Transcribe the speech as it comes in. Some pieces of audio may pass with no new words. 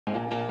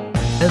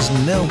As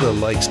Nelda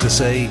likes to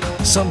say,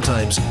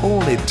 sometimes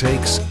all it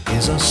takes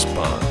is a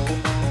spark.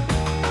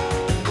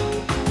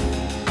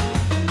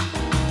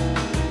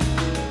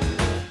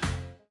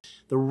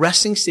 The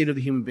resting state of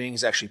the human being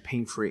is actually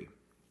pain-free.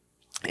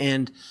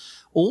 And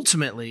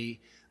ultimately,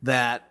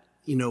 that,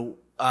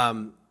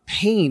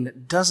 pain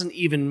doesn't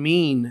even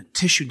mean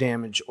tissue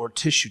damage or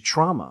tissue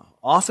trauma.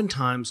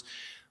 Oftentimes,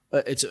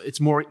 it's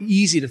more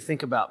easy to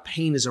think about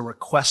pain as a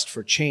request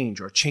for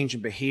change or a change in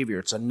behavior.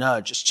 It's a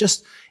nudge. It's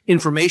just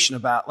information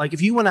about, like,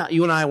 if you and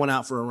I went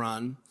out for a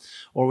run,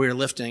 or we were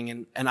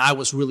lifting, and I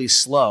was really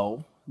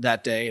slow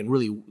that day and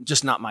really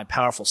just not my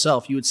powerful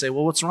self, you would say,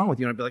 well, what's wrong with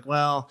you? And I'd be like,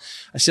 well,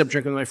 I sit up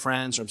drinking with my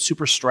friends, or I'm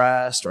super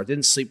stressed, or I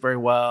didn't sleep very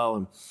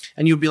well.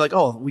 And you'd be like,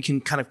 oh, we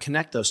can kind of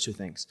connect those two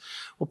things.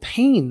 Well,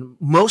 pain,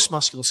 most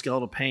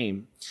musculoskeletal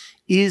pain,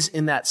 is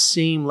in that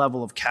same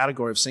level of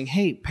category of saying,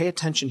 hey, pay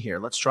attention here.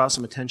 Let's draw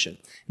some attention.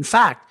 In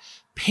fact,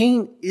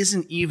 pain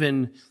isn't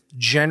even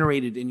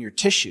generated in your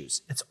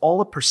tissues. It's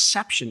all a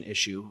perception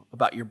issue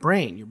about your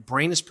brain. Your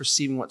brain is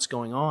perceiving what's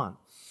going on.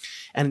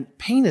 And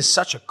pain is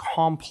such a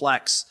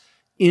complex,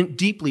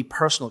 deeply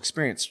personal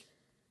experience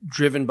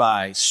driven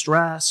by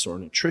stress or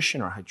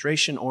nutrition or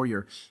hydration or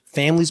your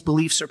family's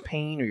beliefs of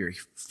pain or your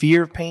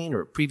fear of pain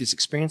or previous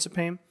experience of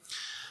pain.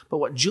 But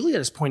what Juliet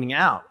is pointing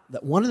out,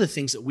 that one of the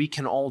things that we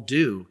can all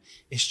do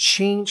is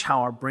change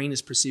how our brain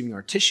is perceiving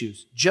our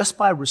tissues just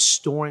by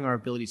restoring our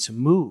ability to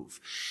move.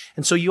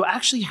 And so you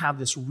actually have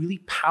this really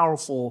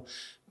powerful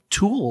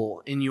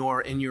tool in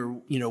your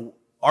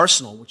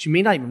arsenal, which you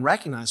may not even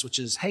recognize, which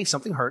is, hey,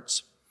 something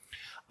hurts.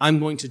 I'm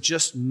going to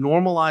just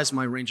normalize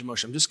my range of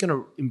motion. I'm just going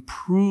to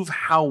improve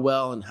how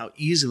well and how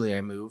easily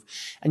I move.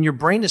 And your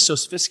brain is so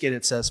sophisticated,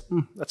 it says,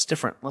 that's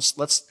different. Let's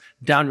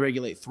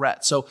downregulate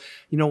threat. So,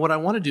 what I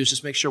want to do is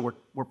just make sure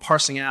we're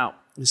parsing out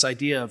this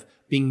idea of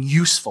being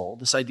useful,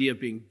 this idea of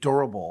being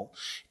durable.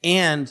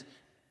 And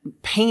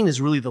pain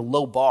is really the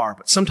low bar,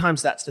 but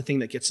sometimes that's the thing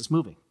that gets us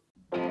moving.